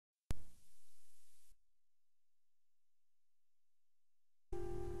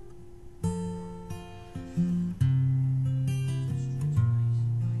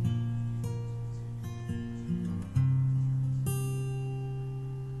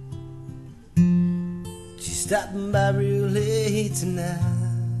stopping by real late tonight.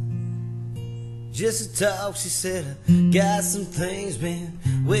 Just to talk, she said, I got some things been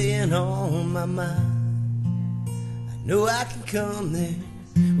weighing on my mind. I know I can come there,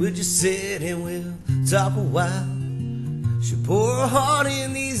 we'll just sit and we'll talk a while. She'll pour her heart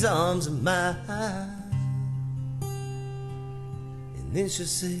in these arms of mine, and then she'll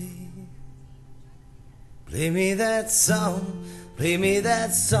say, play me that song, play me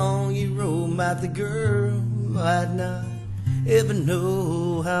that song you wrote about the girl who might not ever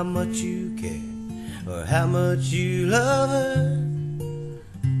know how much you care or how much you love her.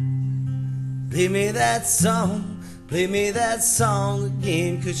 Play me that song, play me that song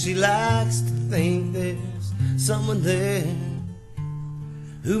again, 'cause she likes to think there's someone there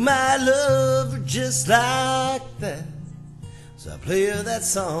who might love her just like that. So I play her that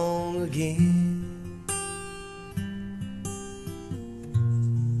song again.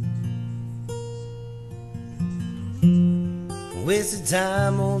 Wasted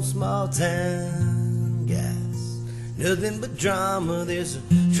time on small town guys, nothing but drama. There's a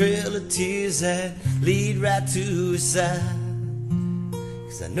trail of tears that lead right to his side.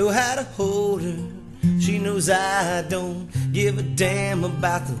 'Cause I know how to hold her, she knows I don't give a damn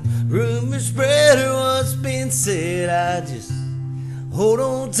about the rumors spread or what's been said. I just hold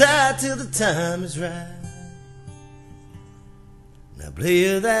on tight till the time is right. Now play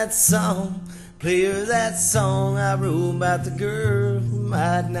her that song, play her that song I wrote about the girl who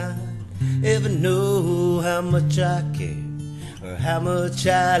might not ever know how much I care or how much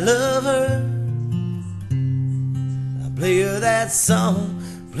I love her. I play her that song,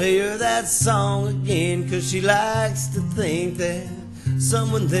 play her that song again, 'cause she likes to think there's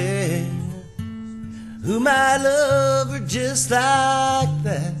someone there who might love her just like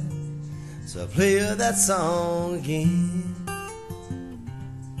that. So I play her that song again.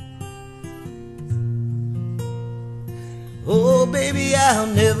 Oh baby, I'll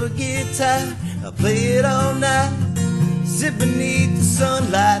never get tired, I'll play it all night, sit beneath the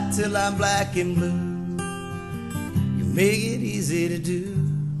sunlight till I'm black and blue. You make it easy to do.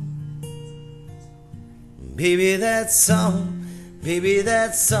 Baby, that song, baby,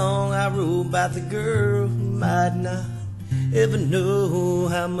 that song I wrote about the girl who might not ever know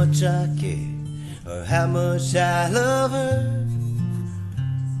how much I care or how much I love her.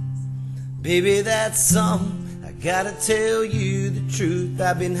 Baby, that song, I gotta tell you the truth,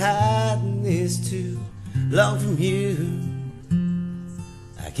 I've been hiding this too long from you.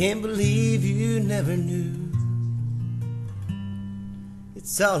 I can't believe you never knew.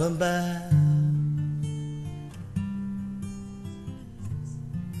 It's all about,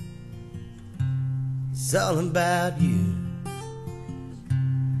 it's all about you.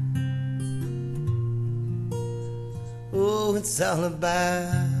 Oh, it's all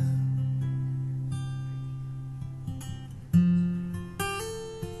about